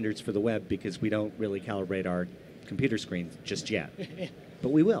lot of standards for the web because we don't really calibrate our computer screens just yet, but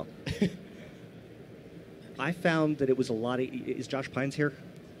we will. I found that it was a lot of... Is Josh Pines here?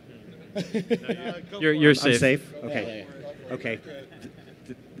 You're safe. I'm safe? Okay. Okay.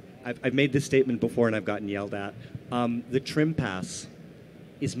 I've made this statement before and I've gotten yelled at. The trim pass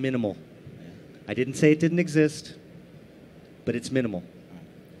is minimal. I didn't say it didn't exist, but it's minimal.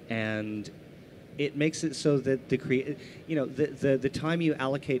 And it makes it so that the time you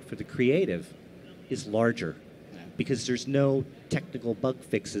allocate for the creative is larger because there's no technical bug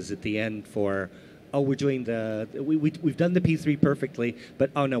fixes at the end for, oh, we're doing we've done the P3 perfectly, but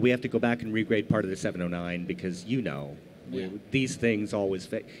oh no, we have to go back and regrade part of the 709 because these things always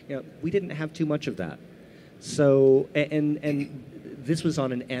fit. We didn't have too much of that. So, and this was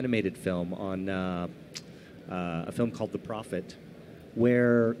on an animated film, on a film called The Prophet,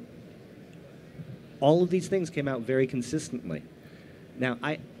 where all of these things came out very consistently. Now,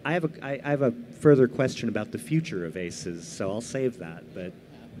 I have a further question about the future of ACES, so I'll save that. But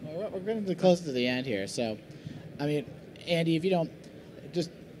we're getting close to the end here, so I mean, Andy, if you don't,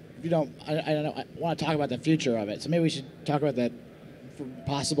 I don't know, I want to talk about the future of it. So maybe we should talk about that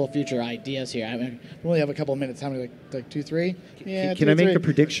possible future ideas here. I mean, we only have a couple of minutes. How many? Like 2, 3? Yeah. Can I make a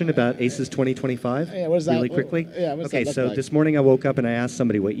prediction about ACES 2025? Yeah. What is that? Really quickly? Yeah. What's okay. That so like? This morning I woke up and I asked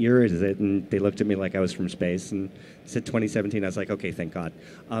somebody what year is it, and they looked at me like I was from space and said 2017. I was like, okay, thank God.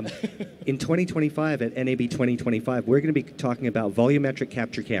 In 2025 at NAB 2025, we're going to be talking about volumetric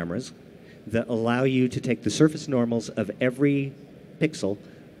capture cameras that allow you to take the surface normals of every pixel,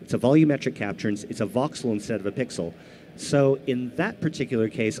 It's a volumetric capture, and it's a voxel instead of a pixel. So in that particular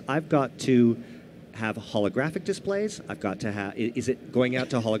case, I've got to have holographic displays. I've got to have, is it going out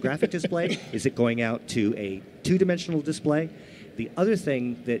to a holographic display? Is it going out to a two-dimensional display? The other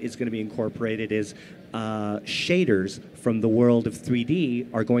thing that is going to be incorporated is shaders from the world of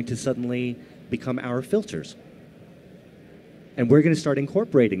 3D are going to suddenly become our filters. And we're going to start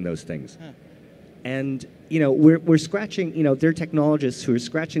incorporating those things. Huh. And, you know, we're scratching, you know, there are technologists who are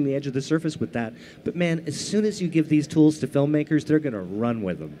scratching the edge of the surface with that. But, man, as soon as you give these tools to filmmakers, they're going to run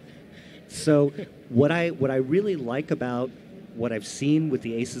with them. So what I really like about what I've seen with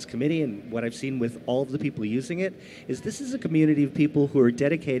the ACES committee and what I've seen with all of the people using it is this is a community of people who are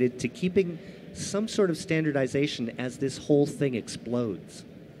dedicated to keeping some sort of standardization as this whole thing explodes.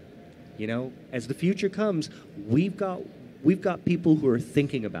 You know, as the future comes, we've got people who are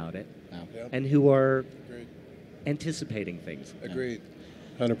thinking about it and who are anticipating things. Agreed,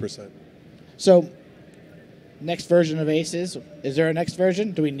 100%. So, next version of ACES, is there a next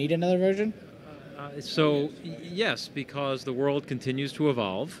version? Do we need another version? Yes, because the world continues to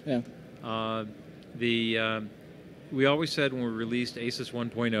evolve. Yeah. We always said when we released ACES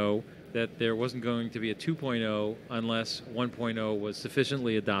 1.0 that there wasn't going to be a 2.0 unless 1.0 was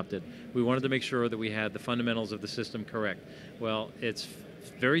sufficiently adopted. We wanted to make sure that we had the fundamentals of the system correct. Well, it's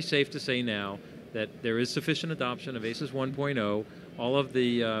very safe to say now that there is sufficient adoption of ACES 1.0. All of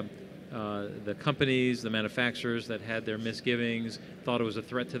the companies, the manufacturers that had their misgivings, thought it was a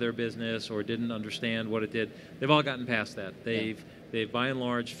threat to their business or didn't understand what it did, they've all gotten past that. They've by and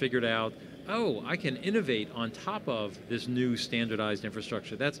large figured out, oh, I can innovate on top of this new standardized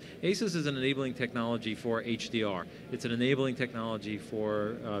infrastructure. ACES is an enabling technology for HDR. It's an enabling technology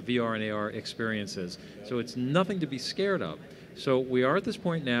for VR and AR experiences. So it's nothing to be scared of. So we are at this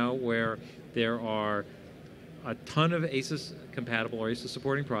point now where there are a ton of ACES compatible or ACES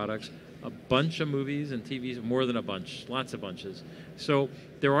supporting products, a bunch of movies and TVs, more than a bunch, lots of bunches. So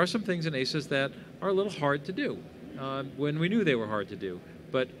there are some things in ACES that are a little hard to do when we knew they were hard to do.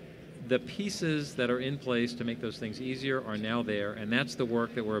 But the pieces that are in place to make those things easier are now there, and that's the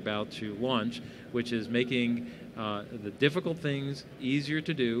work that we're about to launch, which is making the difficult things easier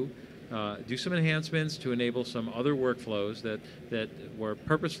to do some enhancements to enable some other workflows that were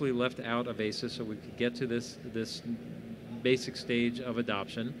purposefully left out of ACES so we could get to this basic stage of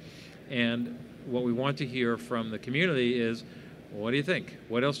adoption. And what we want to hear from the community is, what do you think?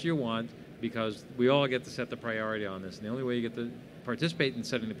 What else do you want? Because we all get to set the priority on this. And the only way you get to participate in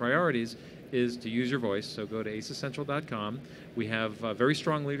setting the priorities is to use your voice. So go to acescentral.com. We have very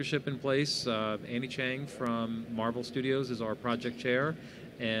strong leadership in place. Andy Chang from Marvel Studios is our project chair.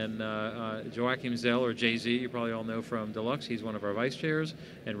 And Joachim Zell, or Jay-Z, you probably all know from Deluxe, he's one of our vice chairs.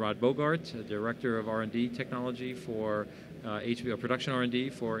 And Rod Bogart, director of R&D technology for HBO, production R&D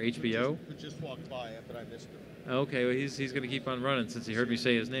for HBO. Who just walked by it, but I missed him. Okay, well, he's going to keep on running since he heard me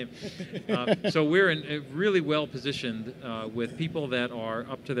say his name. So we're really well positioned with people that are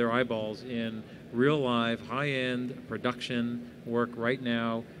up to their eyeballs in real live, high-end production work right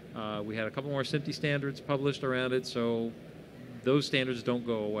now. We had a couple more SMPTE standards published around it, so those standards don't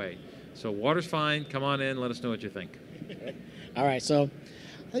go away. So water's fine. Come on in. Let us know what you think. All right, so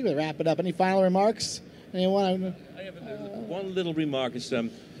I think we'll wrap it up. Any final remarks? Anyone? I have one little remark. Is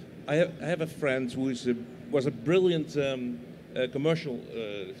I have a friend who was a brilliant commercial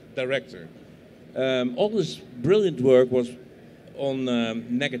director. All this brilliant work was on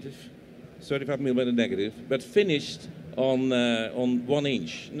negative, 35mm negative, but finished on 1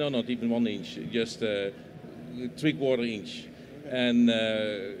 inch. No, not even 1 inch, just 3/4 inch. And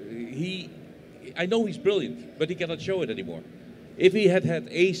I know he's brilliant, but he cannot show it anymore. If he had had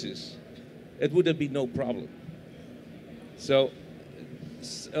ACES, it would have been no problem. So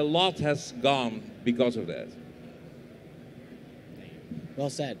a lot has gone because of that. Well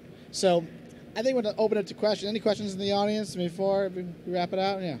said. So I think we're going to open it to questions. Any questions in the audience before we wrap it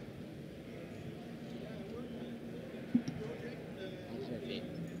out? Yeah.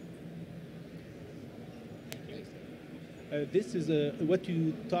 This is what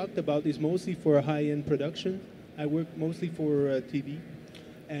you talked about is mostly for high-end production. I work mostly for TV,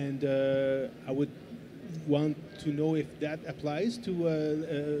 and I would want to know if that applies to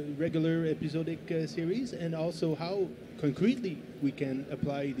a regular episodic series, and also how concretely we can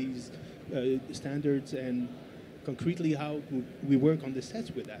apply these standards, and concretely how we work on the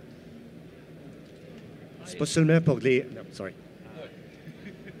sets with that. Sorry.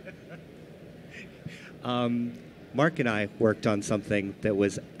 Mark and I worked on something that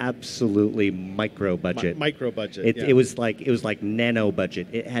was absolutely micro budget. Micro budget. It was like nano budget.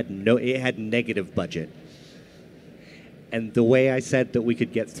 It had negative budget. And the way I said that we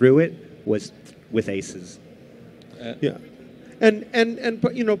could get through it was with ACES. Yeah. And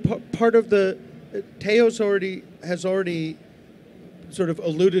you know, part of the Theo's has already sort of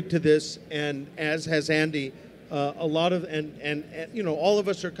alluded to this, and as has Andy, a lot of and you know, all of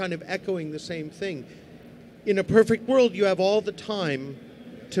us are kind of echoing the same thing. In a perfect world, you have all the time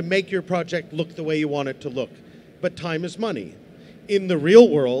to make your project look the way you want it to look, but time is money. In the real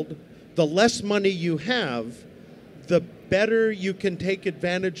world, the less money you have, the better you can take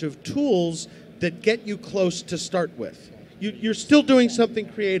advantage of tools that get you close to start with. You're still doing something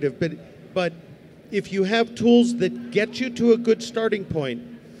creative, but if you have tools that get you to a good starting point,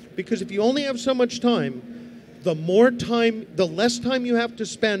 because if you only have so much time, the less time you have to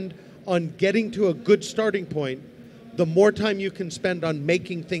spend on getting to a good starting point, the more time you can spend on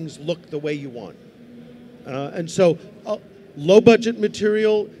making things look the way you want. And so low budget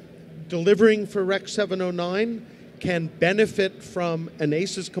material delivering for Rec 709 can benefit from an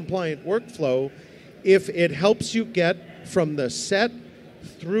ACES compliant workflow if it helps you get from the set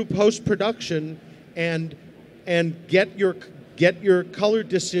through post-production and get your color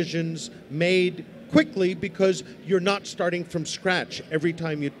decisions made quickly, because you're not starting from scratch every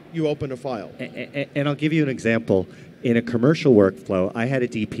time you open a file. And I'll give you an example. In a commercial workflow, I had a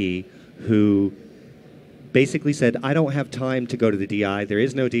DP who basically said, I don't have time to go to the DI. There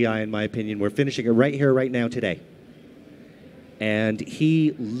is no DI, in my opinion. We're finishing it right here, right now, today. And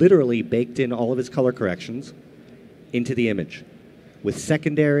he literally baked in all of his color corrections into the image with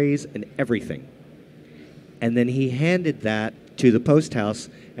secondaries and everything. And then he handed that to the post house,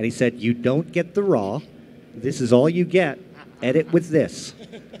 and he said, you don't get the raw. This is all you get. Edit with this.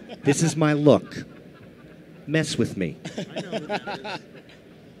 This is my look. Mess with me. I know who that is.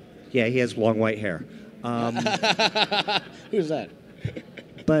 Yeah, he has long white hair. Who's that?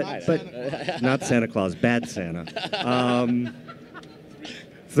 But not Santa Claus, bad Santa.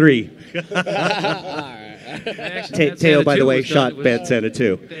 3. Theo, by the way, shot Bad Santa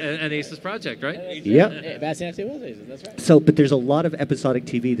 2. An ACES project, right? Yep. Bad Santa 2 was ACES, that's right. So, but there's a lot of episodic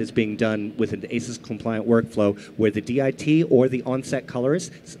TV that's being done with an ACES compliant workflow where the DIT or the on-set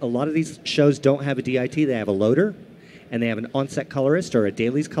colorist, a lot of these shows don't have a DIT, they have a loader, and they have an on-set colorist or a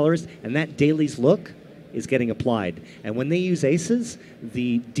dailies colorist, and that dailies look is getting applied. And when they use ACES,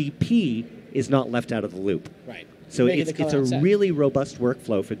 the DP is not left out of the loop. Right. So it's a really robust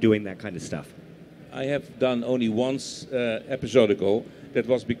workflow for doing that kind of stuff. I have done only once episodical. That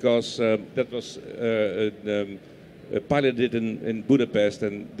was because that was piloted in Budapest,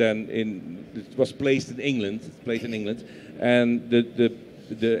 and then it was placed in England. And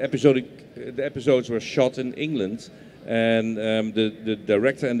the episodes were shot in England. And the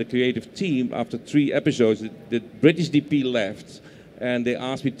director and the creative team, after 3 episodes, the British DP left. And they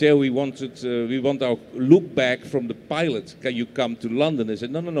asked me, Theo, we want our look back from the pilot. Can you come to London? I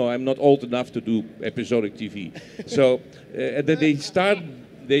said, no, I'm not old enough to do episodic TV. So and then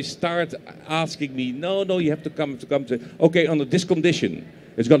they start asking me, no, you have to come to. Okay, under this condition,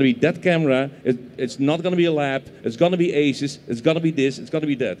 it's going to be that camera. It's not going to be a lab. It's going to be ACES. It's going to be this. It's going to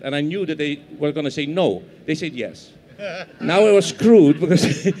be that. And I knew that they were going to say no. They said yes. Now I was screwed because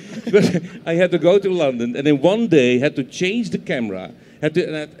I had to go to London, and then one day had to change the camera, had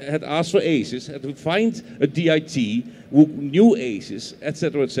asked for ACES, had to find a DIT who knew ACES,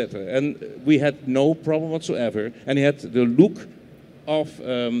 etc., etc. And we had no problem whatsoever, and he had the look of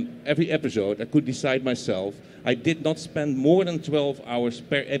every episode. I could decide myself. I did not spend more than 12 hours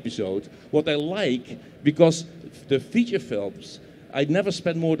per episode. What I like, because the feature films, I never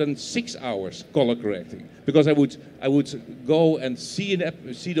spent more than 6 hours color correcting, because I would go and see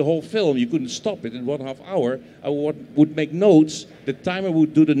the whole film. You couldn't stop it in 1.5 hour. I would make notes. The timer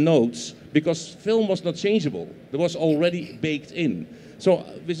would do the notes, because film was not changeable. It was already baked in. So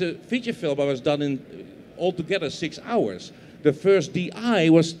with a feature film, I was done in altogether 6 hours. The first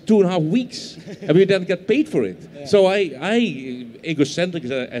DI was 2.5 weeks, and we didn't get paid for it. Yeah. So I, egocentric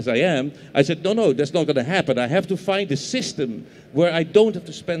as I am, I said, no, that's not going to happen. I have to find a system where I don't have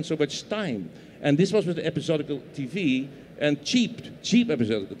to spend so much time. And this was with episodical TV, and cheap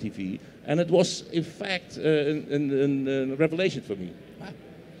episodical TV, and it was, in fact, a revelation for me. Wow.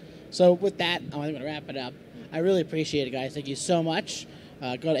 So with that, I'm going to wrap it up. I really appreciate it, guys. Thank you so much.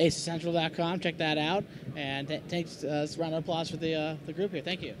 Go to acescentral.com, check that out, and thanks. Round of applause for the group here.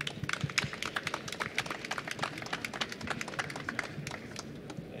 Thank you.